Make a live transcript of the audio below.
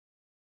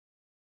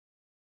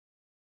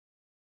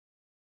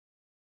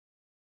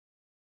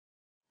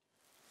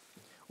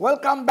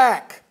Welcome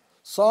back.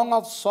 Song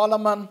of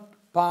Solomon,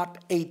 part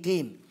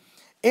 18.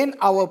 In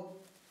our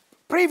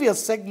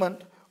previous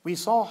segment, we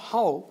saw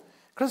how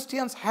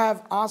Christians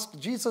have asked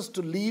Jesus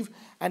to leave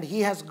and he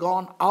has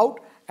gone out,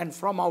 and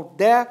from out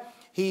there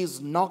he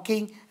is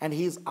knocking and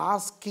he is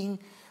asking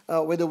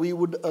whether we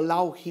would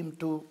allow him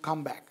to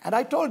come back. And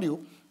I told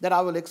you that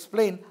I will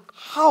explain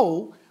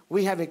how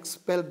we have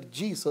expelled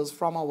Jesus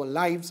from our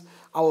lives,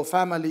 our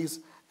families,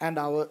 and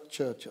our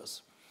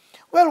churches.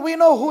 Well, we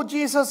know who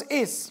Jesus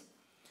is.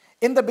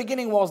 In the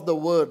beginning was the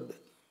Word.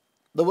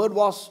 The Word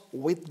was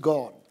with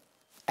God,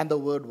 and the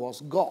Word was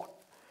God.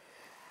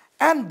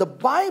 And the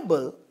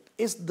Bible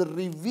is the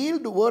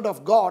revealed Word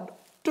of God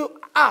to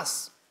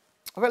us.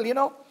 Well,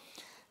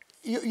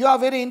 you are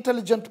very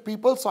intelligent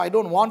people, so I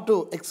don't want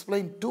to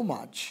explain too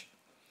much.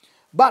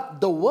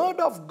 But the Word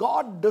of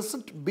God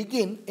doesn't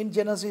begin in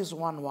Genesis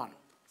 1:1.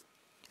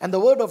 And the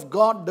Word of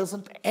God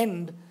doesn't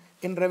end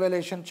in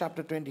Revelation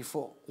chapter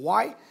 24.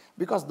 Why?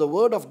 Because the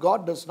Word of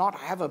God does not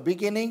have a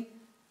beginning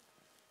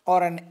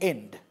or an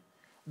end.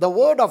 The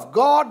Word of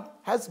God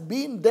has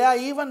been there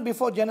even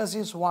before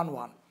Genesis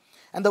 1:1.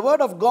 And the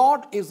Word of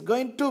God is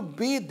going to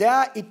be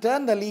there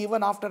eternally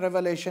even after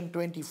Revelation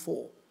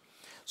 24.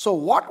 So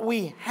what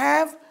we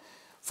have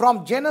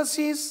from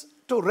Genesis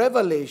to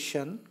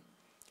Revelation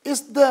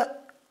is the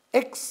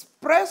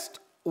expressed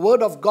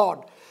Word of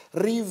God,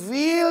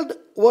 revealed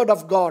Word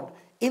of God,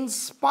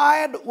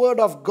 inspired Word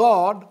of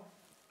God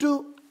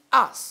to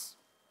us.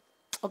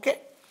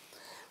 Okay?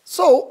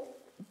 So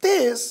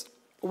this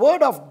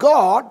Word of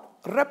God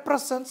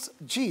represents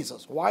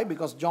Jesus. Why?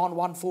 Because John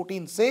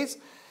 1:14 says,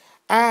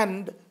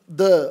 and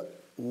the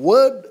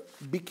Word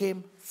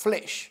became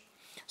flesh.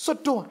 So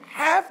to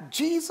have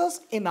Jesus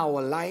in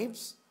our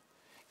lives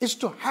is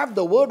to have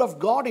the Word of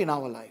God in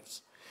our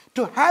lives.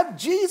 To have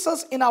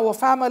Jesus in our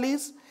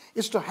families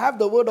is to have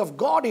the Word of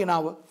God in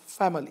our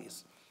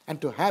families. And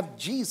to have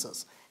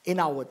Jesus in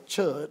our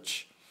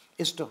church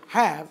is to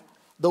have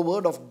the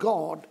Word of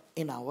God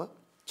in our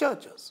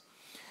churches.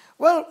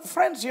 Well,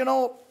 friends,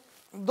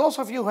 those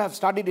of you who have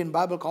studied in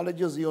Bible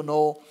colleges, you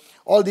know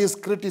all these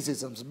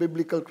criticisms,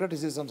 biblical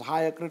criticisms,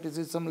 higher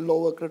criticism,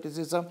 lower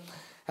criticism,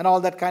 and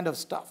all that kind of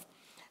stuff.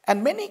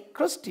 And many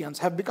Christians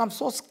have become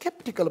so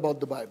skeptical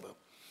about the Bible.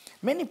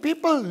 Many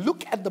people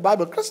look at the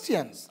Bible,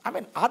 Christians,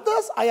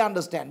 others I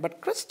understand, but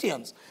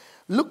Christians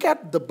look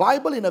at the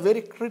Bible in a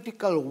very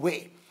critical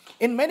way.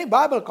 In many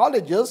Bible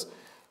colleges,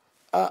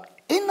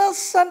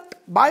 innocent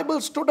Bible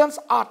students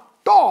are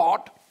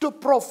taught to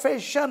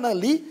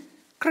professionally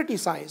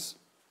criticize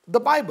the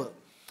Bible.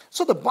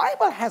 So the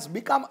Bible has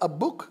become a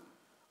book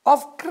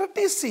of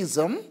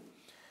criticism,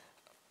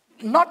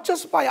 not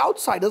just by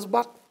outsiders,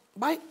 but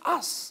by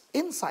us,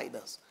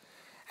 insiders.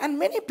 And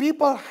many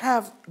people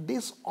have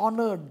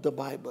dishonored the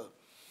Bible.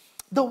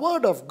 The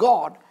Word of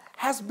God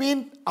has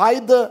been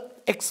either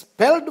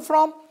expelled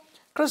from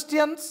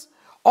Christians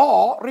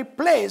or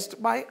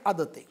replaced by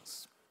other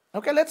things.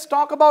 Okay, let's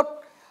talk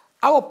about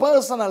our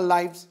personal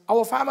lives,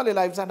 our family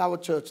lives, and our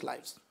church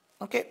lives.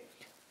 Okay,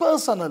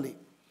 personally,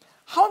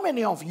 how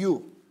many of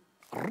you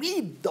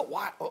read the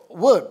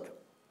Word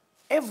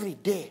every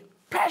day,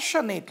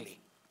 passionately?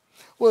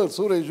 Well,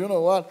 Suresh, you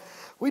know what?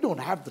 We don't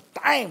have the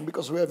time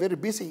because we are very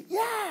busy.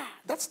 Yeah,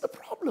 that's the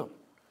problem.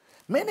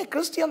 Many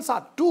Christians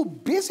are too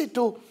busy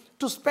to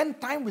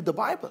spend time with the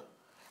Bible.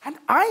 And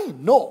I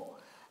know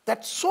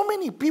that so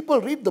many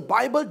people read the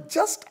Bible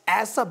just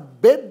as a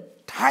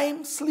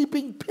bedtime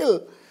sleeping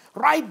pill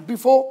right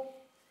before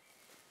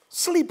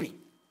sleeping.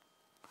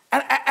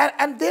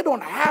 And they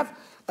don't have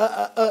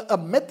a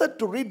method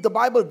to read the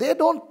Bible. They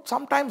don't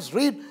sometimes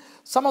read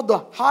some of the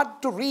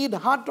hard to read,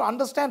 hard to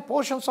understand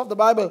portions of the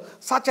Bible,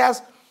 such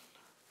as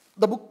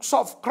the books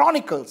of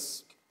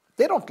Chronicles.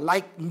 They don't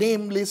like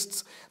name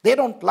lists. They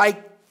don't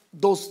like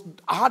those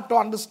hard to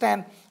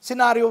understand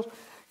scenarios.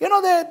 They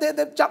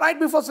right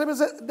before sleep,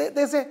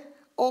 they say,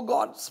 oh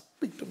God,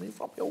 speak to me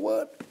from your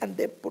word. And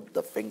they put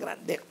the finger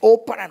and they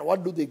open, and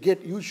what do they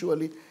get?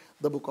 Usually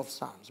the book of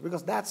Psalms,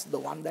 because that's the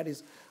one that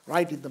is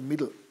right in the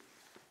middle.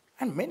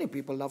 And many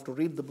people love to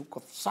read the book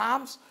of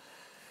Psalms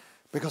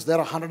because there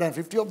are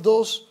 150 of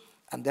those,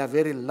 and they are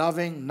very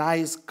loving,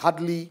 nice,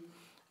 cuddly,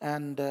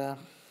 and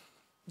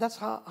that's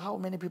how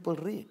many people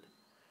read.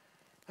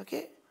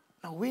 Okay?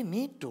 Now we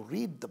need to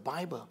read the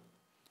Bible.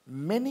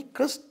 Many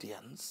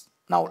Christians,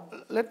 now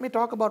let me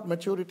talk about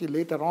maturity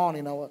later on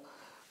in our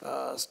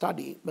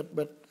study,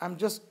 but I'm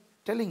just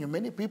telling you,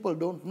 many people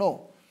don't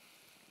know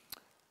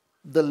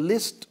the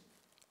list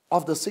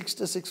of the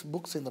 66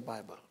 books in the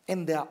Bible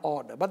in their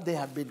order, but they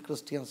have been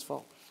Christians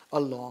for a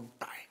long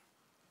time.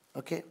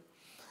 Okay?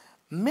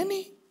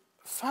 Many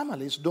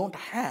families don't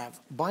have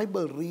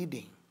Bible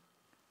reading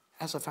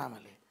as a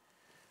family.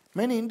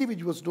 Many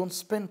individuals don't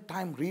spend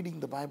time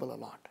reading the Bible a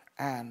lot.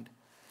 And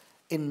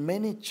in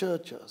many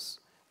churches,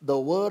 the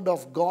Word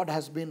of God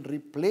has been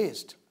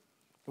replaced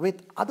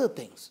with other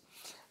things.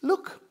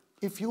 Look,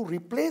 if you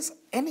replace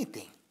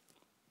anything,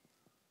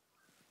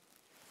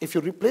 if you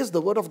replace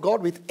the Word of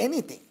God with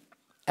anything,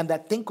 and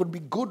that thing could be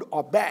good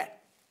or bad,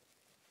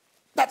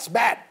 that's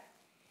bad.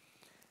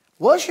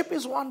 Worship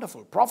is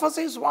wonderful.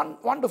 Prophecy is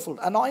wonderful.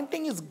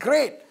 Anointing is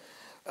great.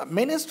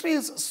 Ministry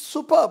is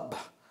superb.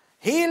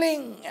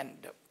 Healing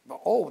and,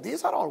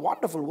 these are all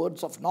wonderful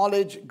words of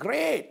knowledge.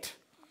 Great.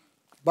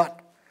 But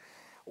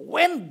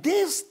when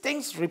these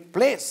things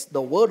replace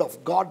the word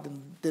of God,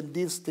 then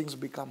these things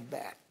become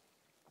bad.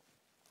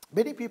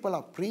 Many people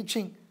are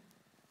preaching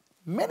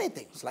many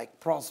things like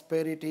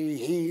prosperity,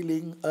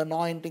 healing,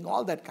 anointing,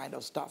 all that kind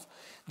of stuff.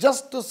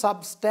 Just to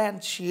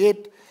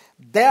substantiate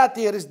their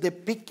theories, they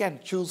pick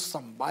and choose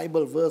some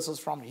Bible verses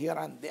from here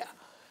and there.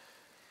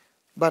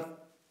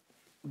 But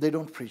they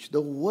don't preach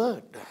the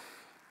word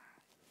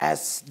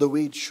as the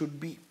way it should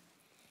be.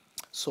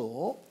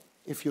 So,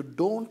 if you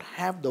don't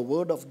have the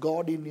word of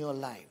God in your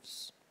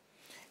lives,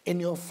 in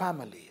your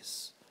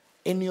families,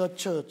 in your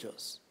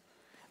churches,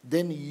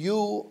 then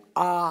you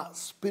are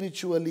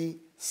spiritually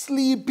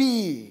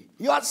sleepy.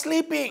 You are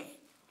sleeping.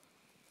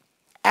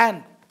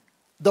 And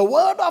the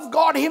word of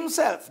God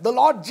himself, the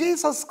Lord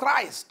Jesus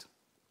Christ,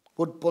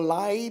 would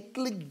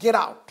politely get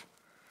out.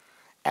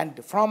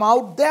 And from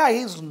out there,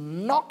 he's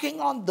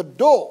knocking on the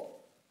door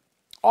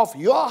of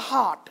your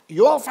heart,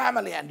 your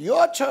family, and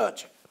your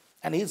church.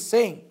 And he's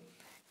saying,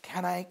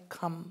 can I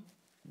come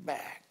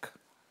back?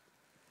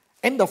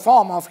 In the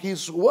form of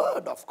his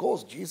word. Of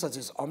course, Jesus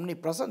is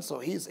omnipresent, so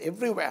he is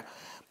everywhere.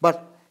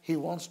 But he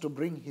wants to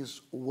bring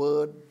his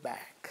word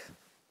back.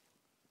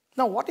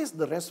 Now, what is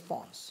the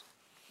response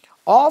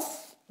of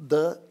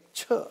the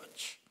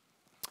church?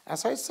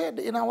 As I said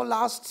in our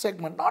last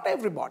segment, not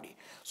everybody.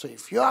 So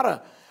if you are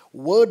a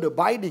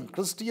word-abiding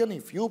Christian,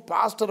 if you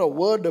pastor a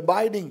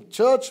word-abiding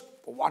church,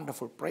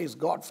 wonderful, praise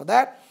God for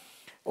that.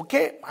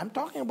 Okay, I'm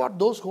talking about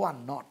those who are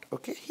not.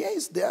 Okay, here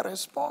is their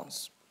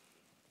response.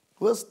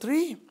 Verse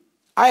 3,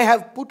 I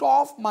have put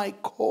off my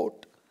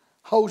coat,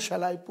 how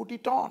shall I put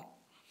it on?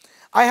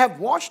 I have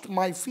washed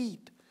my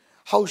feet,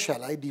 how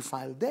shall I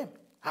defile them?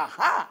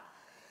 Aha!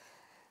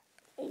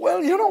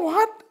 Well, you know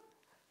what?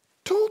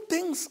 Two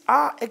things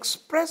are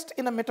expressed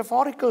in a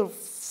metaphorical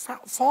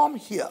form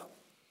here.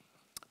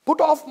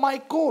 Put off my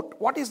coat.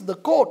 What is the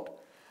coat?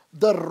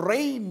 The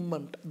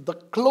raiment, the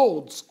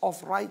clothes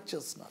of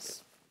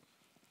righteousness.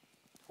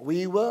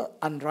 We were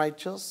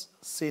unrighteous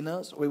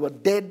sinners. We were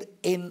dead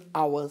in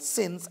our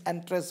sins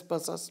and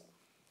trespasses.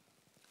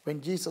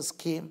 When Jesus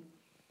came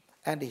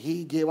and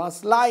he gave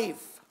us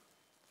life.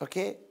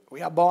 Okay?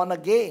 We are born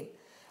again.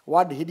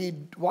 What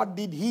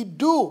did he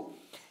do?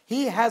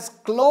 He has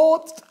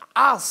clothed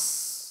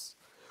us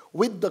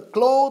with the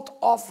cloth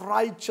of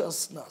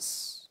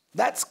righteousness.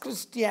 That's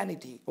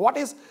Christianity. What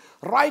is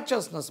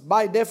righteousness?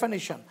 By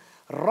definition,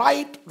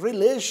 right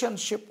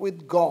relationship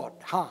with God.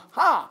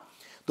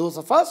 Those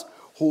of us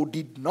who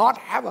did not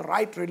have a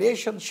right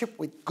relationship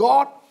with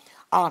God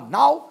are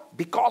now,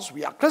 because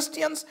we are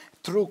Christians,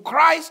 through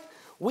Christ,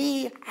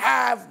 we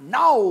have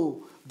now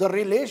the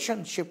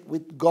relationship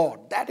with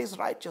God. That is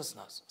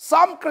righteousness.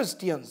 Some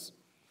Christians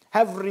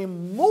have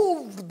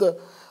removed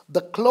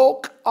the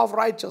cloak of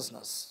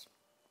righteousness,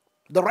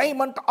 the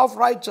raiment of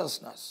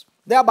righteousness,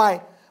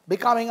 thereby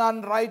becoming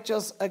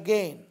unrighteous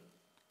again.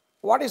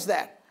 What is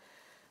that?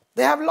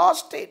 They have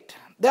lost it.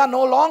 They are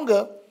no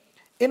longer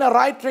in a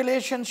right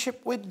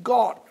relationship with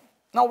God.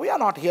 Now, we are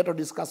not here to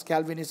discuss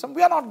Calvinism.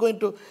 We are not going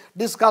to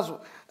discuss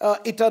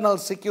eternal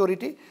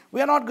security. We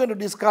are not going to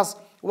discuss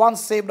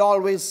once saved,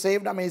 always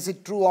saved. I mean, is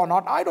it true or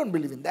not? I don't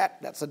believe in that.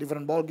 That's a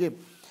different ball game.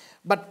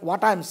 But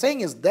what I'm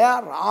saying is there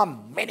are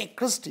many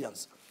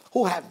Christians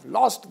who have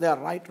lost their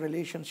right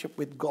relationship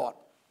with God.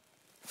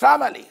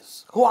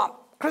 Families who are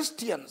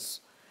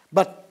Christians,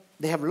 but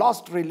they have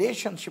lost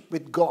relationship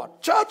with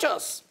God.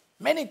 Churches,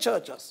 many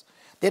churches,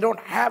 they don't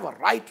have a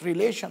right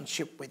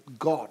relationship with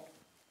God.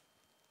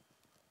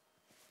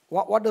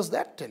 What does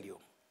that tell you?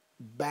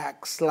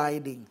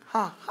 Backsliding.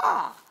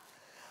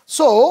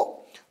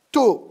 So,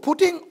 to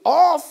putting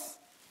off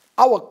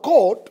our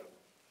coat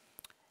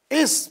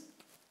is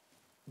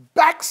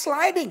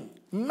backsliding.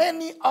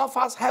 Many of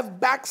us have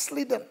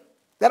backslidden.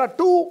 There are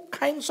two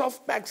kinds of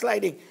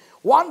backsliding.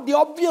 One, the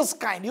obvious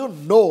kind. You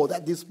know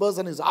that this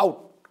person is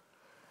out.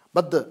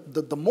 But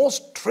the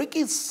most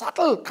tricky,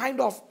 subtle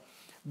kind of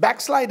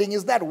backsliding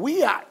is that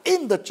we are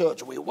in the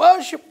church. We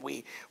worship.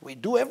 We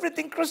do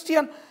everything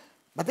Christian.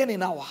 But then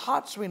in our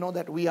hearts we know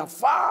that we are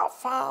far,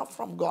 far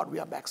from God. We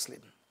are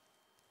backslidden.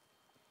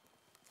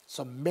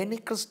 So many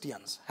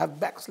Christians have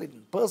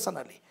backslidden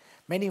personally.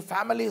 Many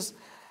families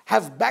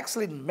have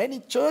backslidden. Many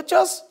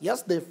churches,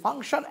 yes, they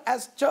function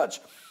as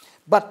church,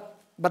 but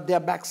they are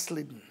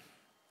backslidden.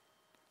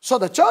 So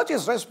the church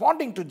is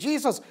responding to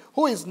Jesus,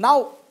 who is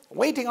now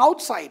waiting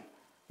outside,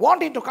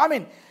 wanting to come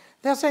in.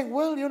 They are saying,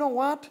 well, you know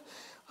what?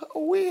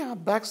 We are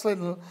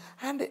backslidden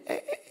and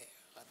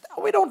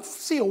we don't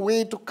see a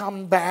way to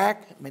come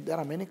back. I mean, there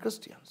are many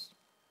Christians.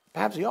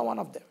 Perhaps you are one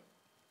of them.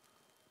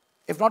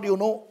 If not, you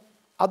know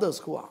others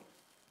who are.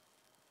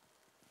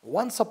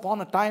 Once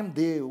upon a time,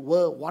 they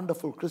were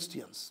wonderful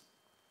Christians.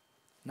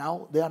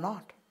 Now, they are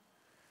not.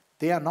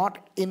 They are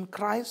not in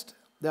Christ.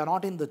 They are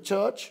not in the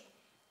church.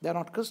 They are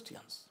not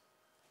Christians.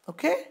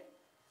 Okay?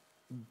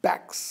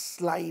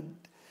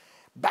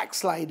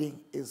 Backsliding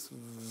is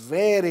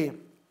very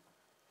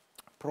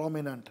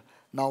prominent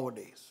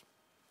nowadays.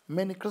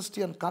 Many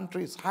Christian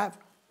countries have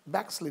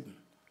backslidden.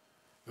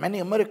 Many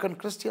American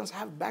Christians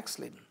have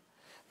backslidden.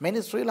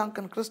 Many Sri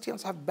Lankan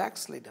Christians have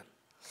backslidden.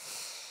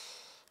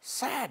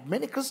 Sad.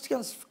 Many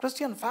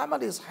Christian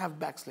families have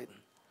backslidden.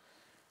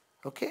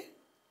 Okay?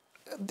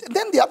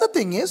 Then the other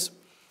thing is,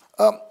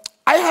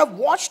 I have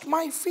washed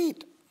my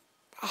feet.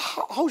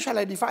 How shall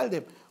I defile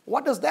them?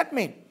 What does that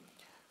mean?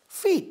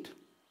 Feet.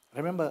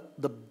 Remember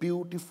the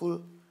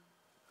beautiful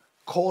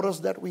chorus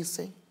that we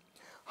sing?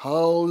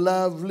 How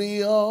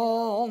lovely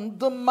on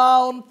the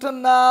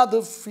mountain are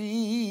the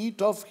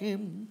feet of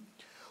him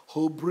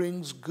who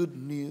brings good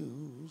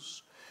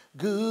news,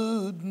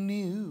 good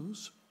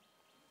news.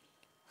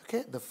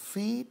 Okay, the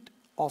feet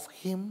of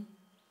him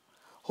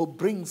who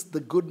brings the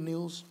good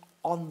news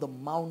on the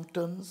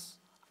mountains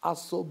are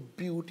so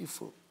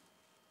beautiful.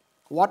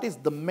 What is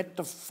the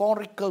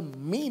metaphorical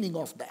meaning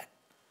of that?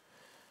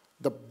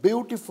 The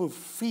beautiful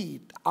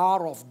feet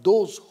are of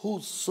those who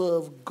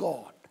serve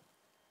God.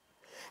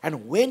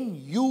 And when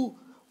you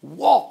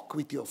walk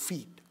with your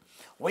feet,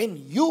 when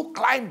you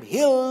climb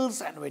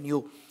hills and when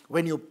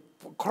you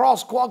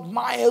cross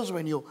quagmires,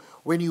 when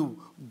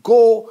you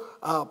go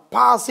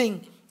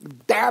passing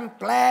damp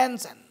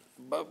lands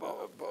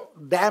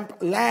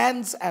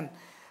and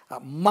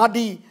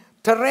muddy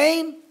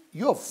terrain,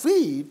 your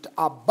feet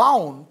are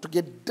bound to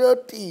get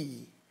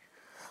dirty.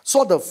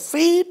 So the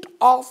feet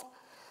of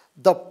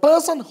the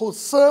person who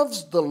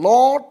serves the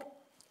Lord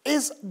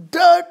is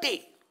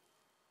dirty.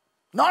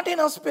 Not in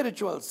a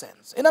spiritual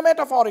sense, in a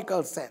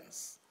metaphorical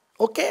sense.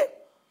 Okay?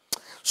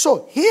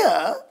 So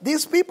here,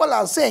 these people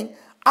are saying,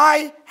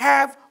 I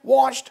have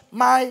washed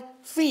my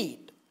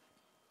feet.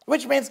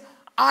 Which means,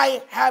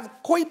 I have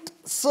quit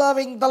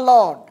serving the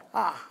Lord.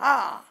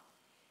 Aha!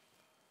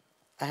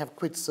 I have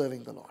quit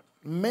serving the Lord.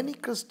 Many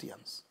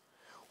Christians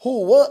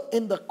who were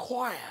in the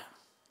choir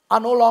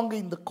are no longer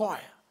in the choir.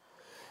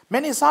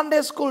 Many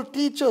Sunday school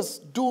teachers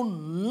do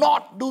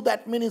not do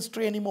that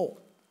ministry anymore.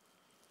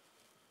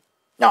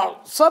 Now,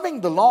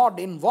 serving the Lord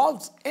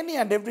involves any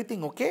and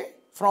everything, okay?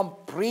 From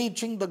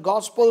preaching the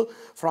gospel,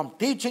 from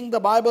teaching the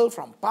Bible,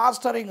 from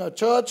pastoring a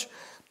church,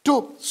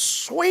 to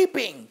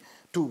sweeping,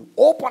 to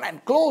open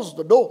and close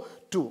the door,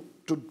 to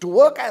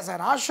work as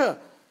an usher.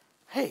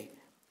 Hey,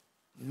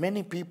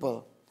 many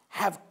people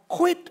have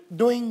quit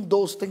doing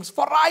those things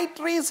for right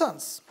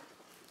reasons.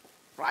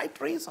 Right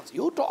reasons.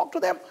 You talk to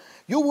them,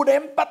 you would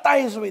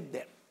empathize with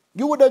them.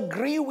 You would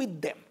agree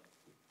with them.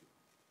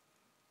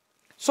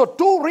 So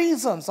two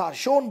reasons are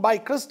shown by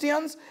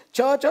Christians,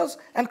 churches,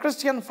 and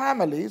Christian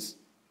families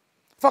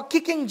for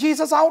kicking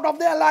Jesus out of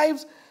their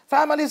lives,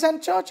 families,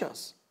 and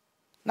churches.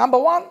 Number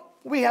one,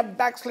 we have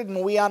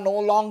backslidden. We are no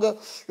longer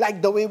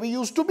like the way we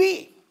used to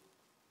be.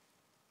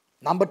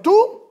 Number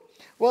two,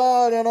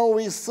 well,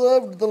 we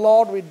served the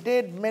Lord, we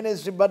did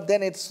ministry, but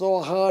then it's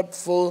so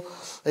hurtful.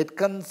 It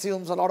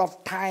consumes a lot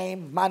of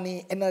time,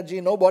 money,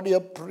 energy. Nobody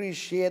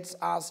appreciates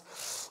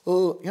us.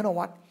 Oh, you know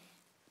what?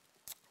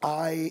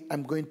 I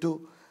am going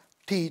to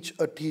teach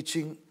a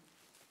teaching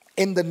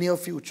in the near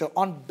future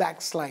on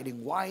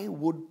backsliding. Why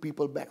would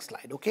people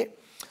backslide? Okay?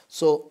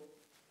 So,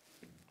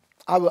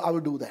 I will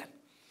do that.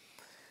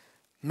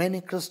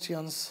 Many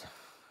Christians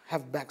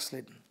have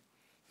backslidden.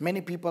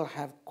 Many people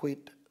have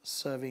quit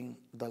serving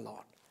the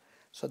Lord.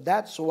 So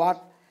that's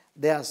what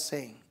they are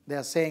saying. They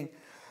are saying,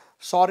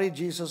 sorry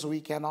Jesus,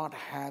 we cannot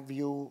have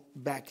you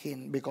back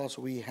in because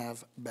we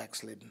have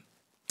backslidden.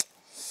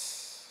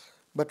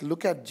 But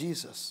look at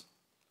Jesus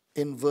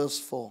in verse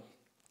 4.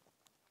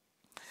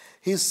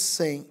 He's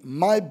saying,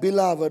 my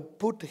beloved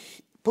put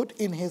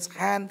in his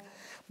hand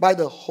by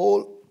the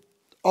hole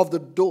of the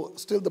door.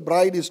 Still the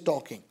bride is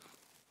talking.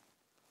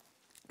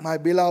 My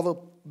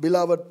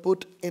beloved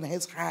put in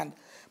his hand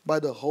by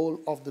the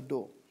hole of the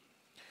door.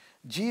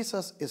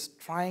 Jesus is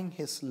trying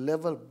his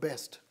level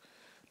best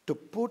to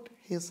put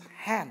his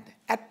hand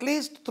at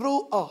least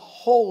through a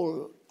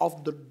hole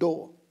of the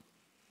door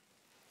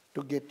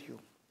to get you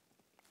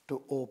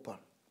to open.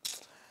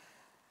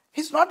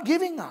 He's not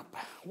giving up.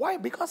 Why?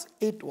 Because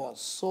it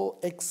was so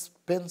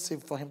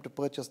expensive for him to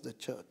purchase the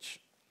church.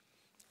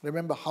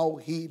 Remember how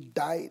he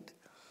died,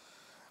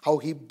 how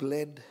he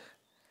bled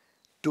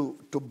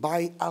to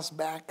buy us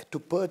back, to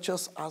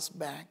purchase us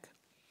back.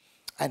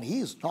 And he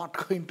is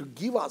not going to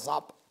give us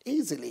up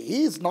easily.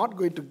 He is not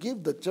going to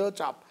give the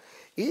church up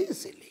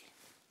easily.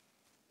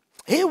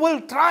 He will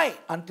try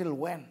until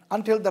when?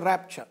 Until the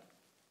rapture.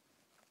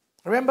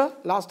 Remember,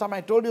 last time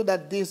I told you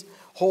that this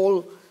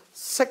whole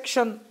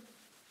section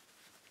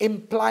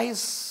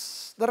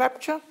implies the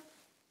rapture,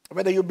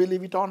 whether you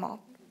believe it or not.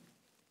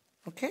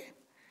 Okay?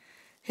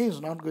 He is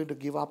not going to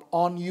give up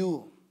on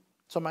you.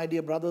 So my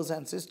dear brothers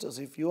and sisters,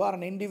 if you are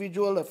an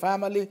individual, a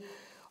family,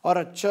 or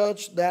a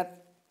church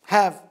that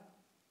have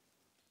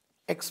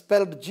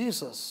expelled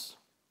Jesus,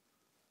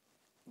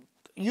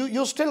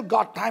 you still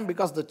got time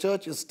because the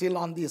church is still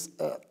on this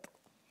earth.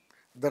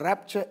 The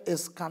rapture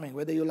is coming,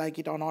 whether you like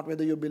it or not,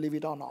 whether you believe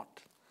it or not.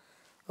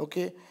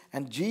 Okay?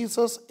 And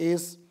Jesus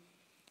is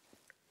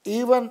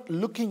even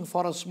looking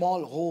for a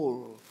small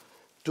hole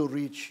to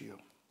reach you.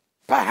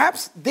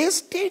 Perhaps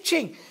this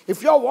teaching,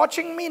 if you're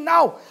watching me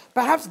now,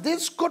 perhaps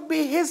this could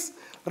be his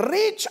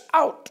reach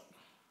out.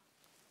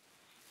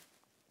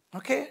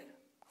 Okay?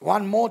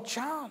 One more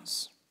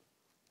chance.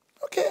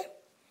 Okay?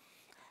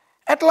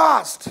 At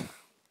last,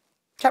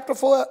 chapter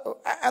 4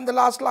 and the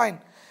last line,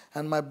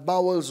 and my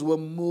bowels were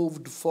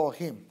moved for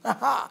him.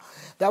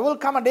 There will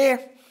come a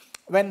day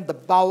when the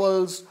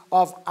bowels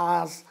of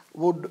us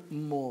would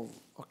move.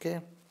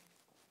 Okay?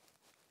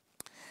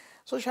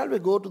 So shall we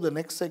go to the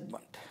next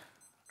segment?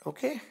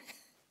 Okay?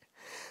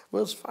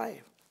 Verse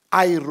 5.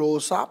 I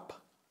rose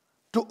up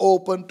to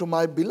open to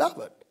my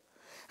beloved,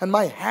 and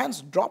my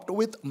hands dropped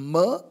with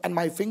myrrh, and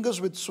my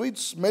fingers with sweet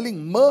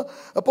smelling myrrh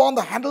upon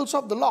the handles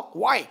of the lock.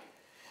 Why?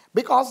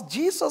 Because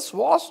Jesus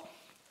was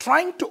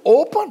trying to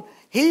open.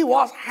 He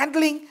was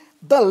handling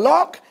the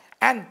lock.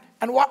 And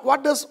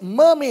what does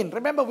myrrh mean?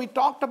 Remember, we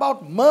talked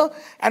about myrrh,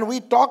 and we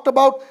talked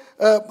about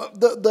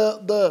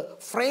the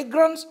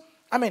fragrance.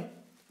 I mean,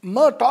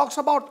 myrrh talks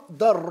about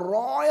the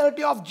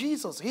royalty of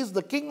Jesus. He's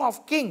the King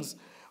of Kings.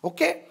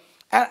 Okay?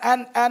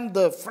 And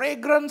the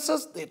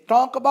fragrances, they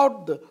talk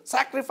about the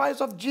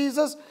sacrifice of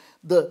Jesus,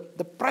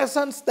 the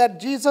presence that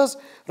Jesus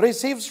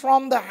receives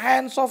from the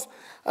hands of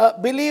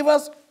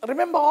believers.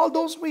 Remember all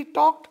those we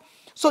talked?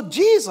 So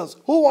Jesus,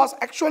 who was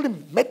actually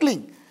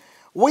meddling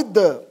with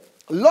the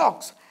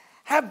locks,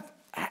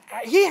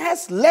 he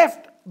has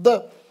left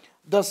the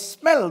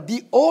smell,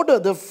 the odor,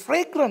 the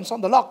fragrance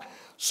on the lock.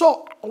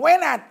 So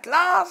when at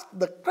last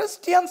the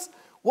Christians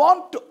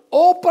want to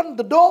open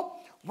the door,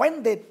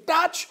 when they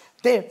touch,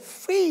 they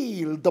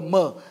feel the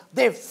myrrh,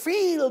 they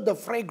feel the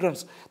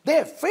fragrance,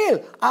 they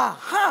feel,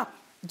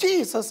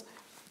 Jesus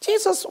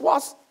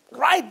was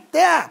right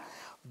there.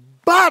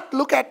 But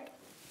look at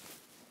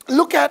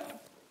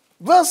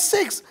verse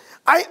 6.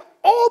 I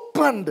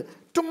opened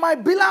to my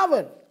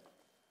beloved,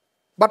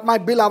 but my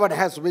beloved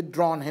has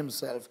withdrawn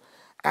himself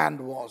and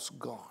was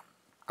gone.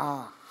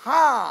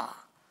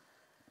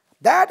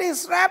 That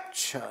is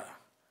rapture.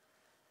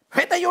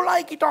 Whether you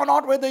like it or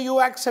not, whether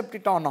you accept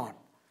it or not.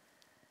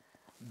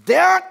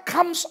 There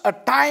comes a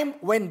time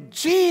when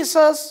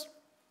Jesus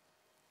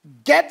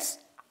gets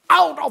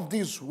out of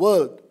this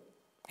world.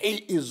 He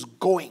is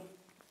going.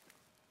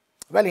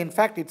 Well, in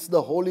fact, it's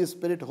the Holy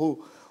Spirit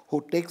who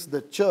takes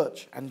the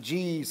church. And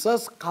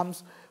Jesus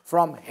comes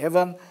from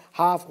heaven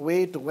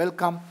halfway to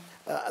welcome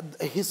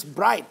his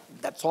bride.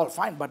 That's all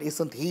fine, but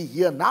isn't he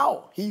here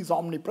now? He is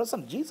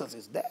omnipresent. Jesus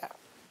is there.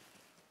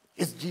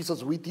 Is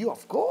Jesus with you?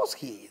 Of course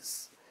he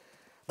is.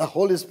 The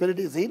Holy Spirit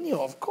is in you,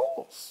 of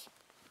course.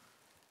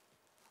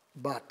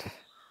 But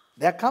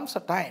there comes a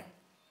time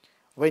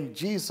when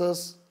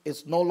Jesus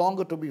is no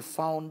longer to be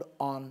found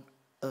on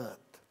earth.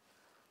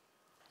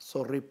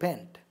 So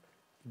repent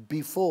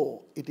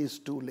before it is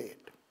too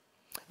late.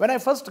 When I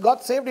first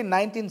got saved in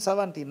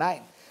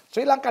 1979,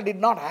 Sri Lanka did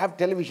not have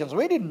televisions.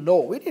 We didn't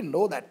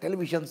know that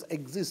televisions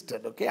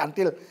existed, okay,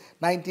 until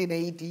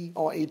 1980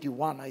 or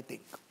 81, I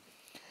think.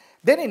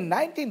 Then in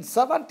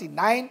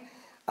 1979,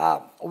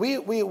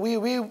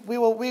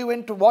 we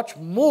went to watch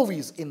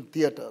movies in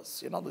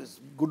theaters. You know, these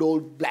good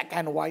old black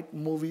and white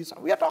movies.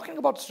 We are talking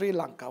about Sri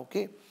Lanka,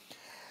 okay?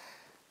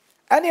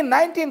 And in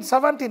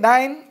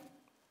 1979,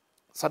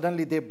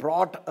 suddenly they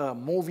brought a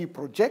movie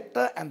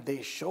projector and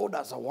they showed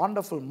us a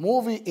wonderful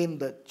movie in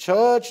the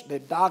church. They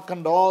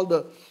darkened all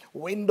the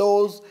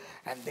windows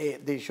and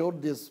they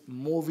showed this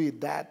movie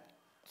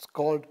that's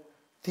called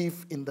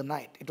Thief in the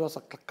Night. It was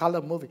a color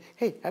movie.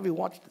 Hey, have you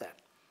watched that?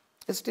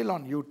 It's still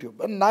on YouTube.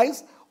 A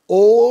nice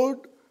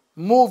old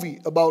movie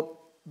about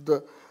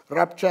the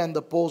rapture and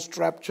the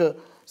post-rapture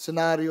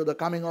scenario, the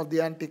coming of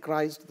the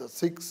Antichrist, the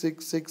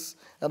 666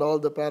 and all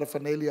the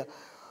paraphernalia.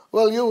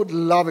 Well, you would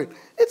love it.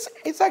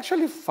 It's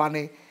actually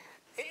funny.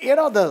 You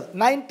know, the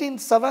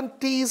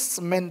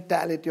 1970s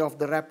mentality of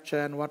the rapture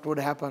and what would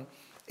happen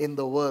in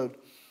the world.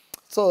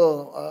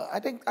 So I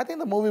think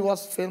the movie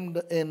was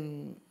filmed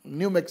in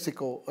New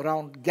Mexico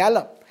around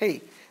Gallup.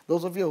 Hey,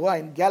 those of you who are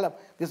in Gallup,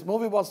 this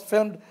movie was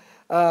filmed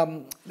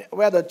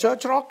where the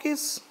Church Rock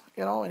is.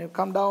 You know, when you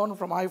come down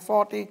from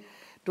I-40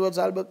 towards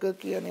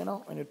Albuquerque, and you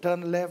know, when you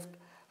turn left,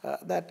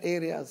 that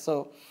area.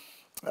 So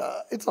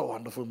it's a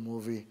wonderful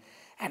movie,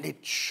 and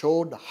it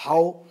showed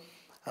how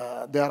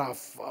there are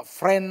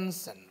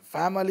friends and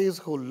families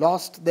who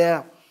lost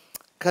their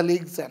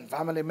colleagues and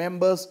family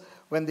members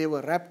when they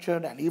were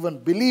raptured, and even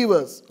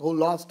believers who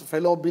lost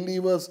fellow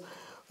believers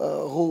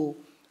who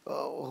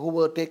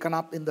were taken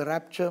up in the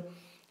rapture,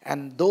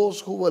 and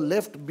those who were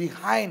left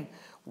behind,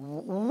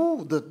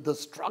 the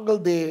struggle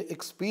they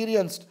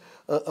experienced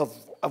of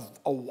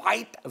a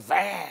white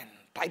van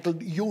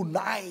titled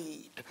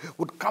Unite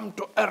would come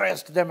to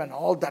arrest them and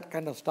all that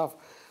kind of stuff.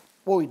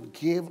 Oh, it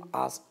gave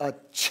us a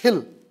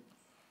chill.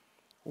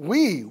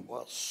 We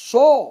were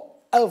so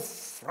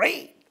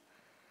afraid.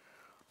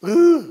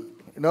 You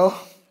know.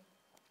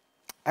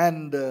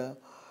 And there's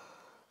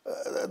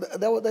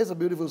a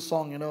beautiful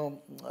song, you know.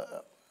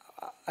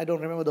 I don't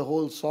remember the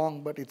whole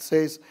song, but it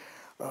says,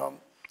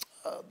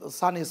 the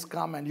sun is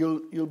come and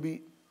you'll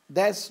be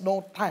There's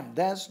no time.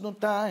 There's no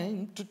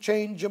time to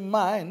change your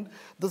mind.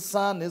 The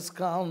sun is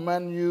come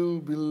and you'll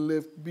be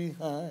left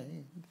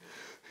behind.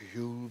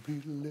 You'll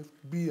be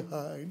left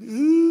behind.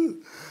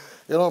 You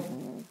know,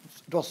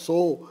 it was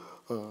so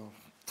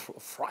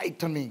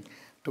frightening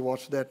to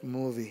watch that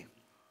movie.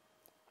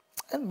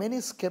 And many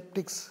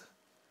skeptics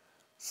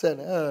said,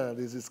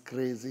 this is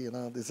crazy,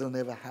 this will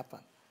never happen.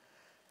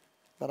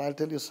 But I'll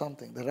tell you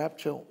something, the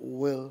rapture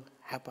will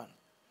happen.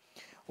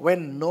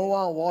 When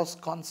Noah was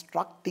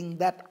constructing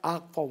that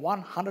ark for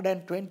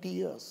 120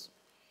 years,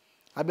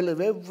 I believe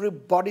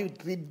everybody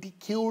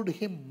ridiculed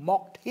him,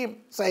 mocked him,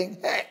 saying,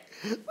 hey,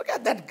 look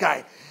at that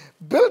guy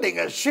building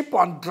a ship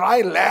on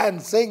dry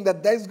land, saying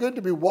that there's going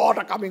to be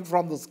water coming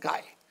from the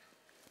sky.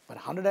 But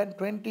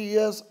 120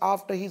 years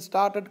after he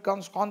started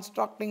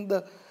constructing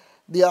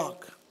the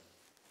ark,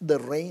 the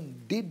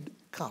rain did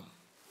come.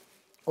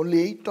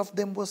 Only 8 of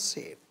them were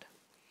saved.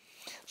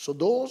 So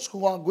those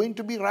who are going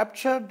to be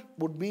raptured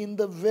would be in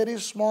the very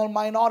small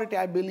minority,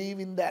 I believe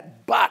in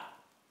that. But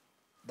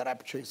the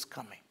rapture is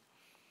coming.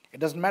 It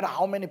doesn't matter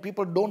how many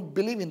people don't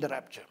believe in the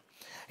rapture.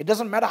 It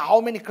doesn't matter how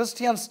many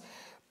Christians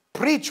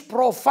preach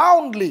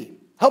profoundly,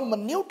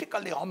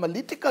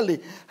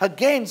 homiletically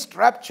against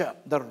rapture.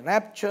 The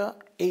rapture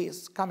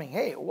is coming.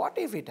 Hey, what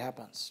if it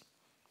happens?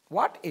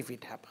 What if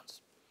it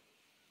happens?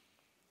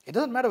 It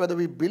doesn't matter whether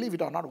we believe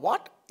it or not.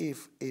 What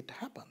if it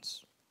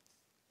happens?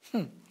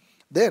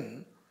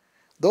 Then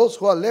those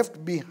who are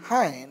left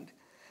behind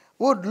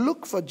would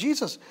look for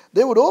Jesus.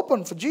 They would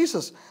open for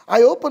Jesus.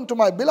 I opened to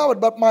my beloved,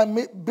 but my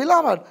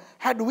beloved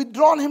had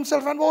withdrawn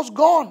himself and was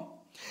gone.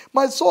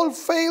 My soul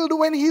failed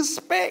when he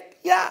spake.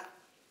 Yeah,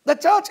 the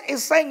church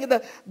is saying,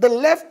 the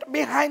left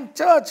behind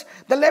church,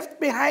 the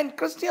left behind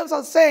Christians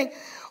are saying,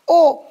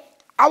 oh,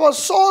 our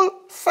soul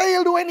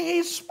failed when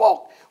he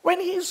spoke. When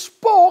he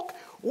spoke,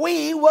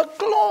 we were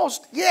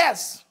closed.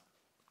 Yes.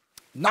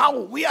 Now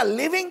we are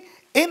living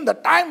in the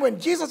time when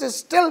Jesus is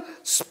still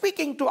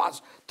speaking to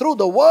us through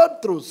the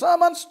word, through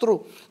sermons,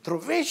 through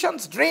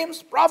visions,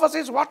 dreams,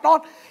 prophecies,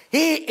 whatnot.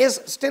 He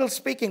is still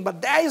speaking.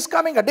 But there is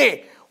coming a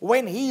day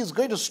when he is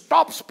going to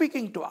stop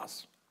speaking to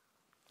us.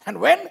 And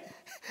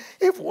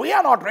if we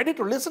are not ready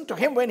to listen to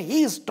him when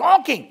he is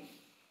talking,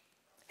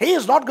 he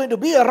is not going to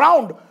be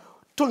around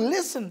to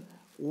listen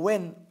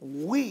when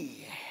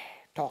we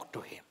talk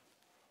to him.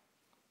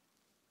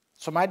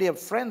 So my dear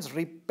friends,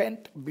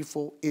 repent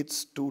before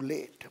it's too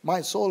late.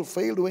 My soul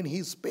failed when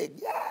he spake.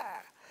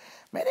 Yeah,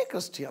 many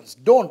Christians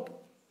don't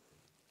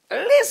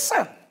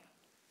listen.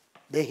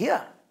 They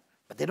hear,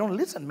 but they don't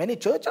listen. Many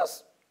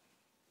churches,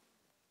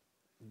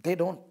 they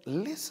don't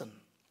listen,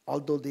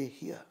 although they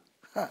hear.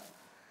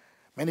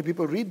 Many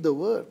people read the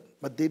word,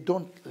 but they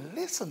don't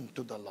listen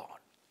to the Lord.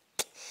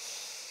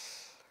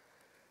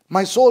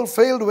 My soul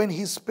failed when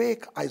he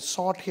spake. I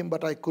sought him,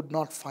 but I could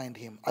not find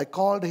him. I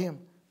called him,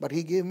 but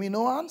he gave me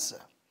no answer.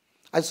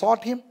 I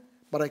sought him,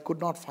 but I could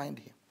not find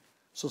him.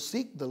 So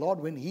seek the Lord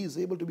when he is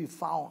able to be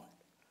found,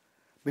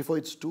 before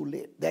it's too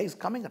late. There is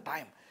coming a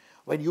time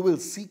when you will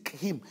seek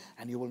him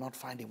and you will not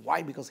find him.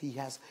 Why? Because he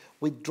has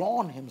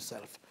withdrawn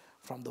himself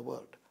from the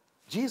world.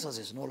 Jesus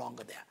is no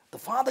longer there. The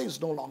Father is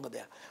no longer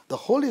there. The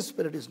Holy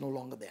Spirit is no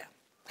longer there.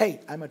 Hey,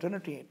 I'm a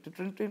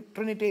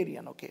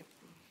Trinitarian, okay?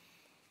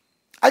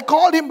 I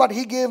called him, but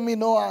he gave me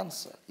no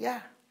answer.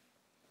 Yeah.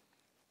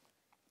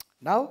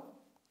 Now,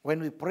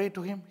 when we pray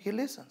to him, he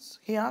listens.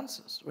 He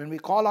answers. When we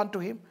call unto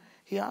him,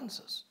 he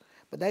answers.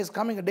 But there is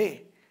coming a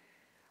day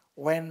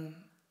when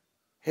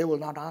he will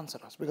not answer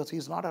us because he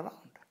is not around.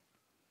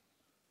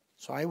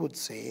 So I would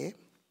say,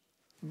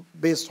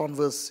 based on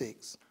verse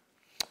 6,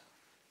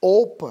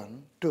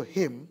 open to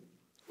him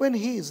when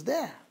he is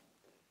there.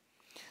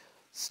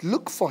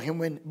 Look for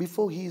him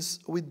before he is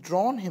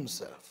withdrawn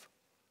himself.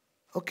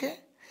 Okay?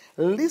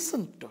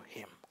 Listen to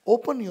him.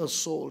 Open your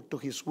soul to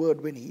his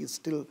word when he is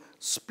still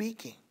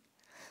speaking.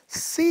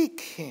 Seek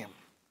him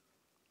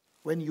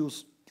when you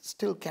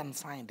still can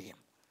find him.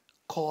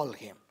 Call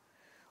him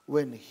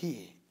when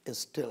he is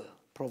still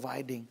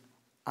providing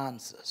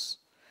answers.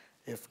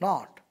 If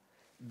not,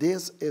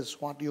 this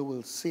is what you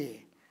will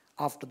say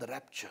after the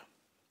rapture.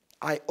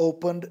 I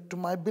opened to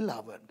my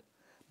beloved,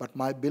 but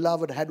my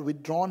beloved had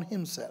withdrawn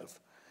himself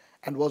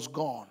and was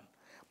gone.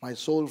 My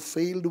soul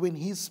failed when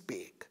he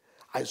spake.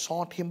 I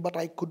sought him, but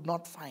I could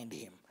not find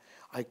him.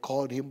 I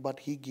called him, but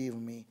he gave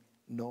me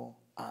no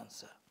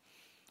answer.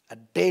 A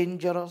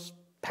dangerous,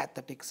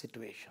 pathetic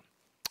situation.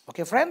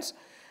 Okay, friends,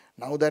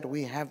 now that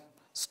we have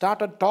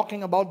started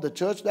talking about the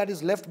church that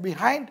is left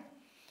behind,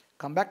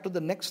 come back to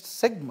the next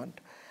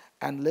segment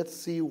and let's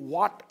see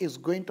what is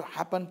going to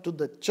happen to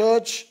the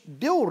church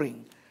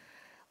during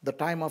the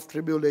time of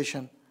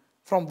tribulation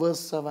from verse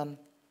 7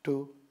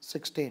 to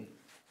 16.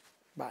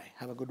 Bye.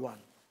 Have a good one.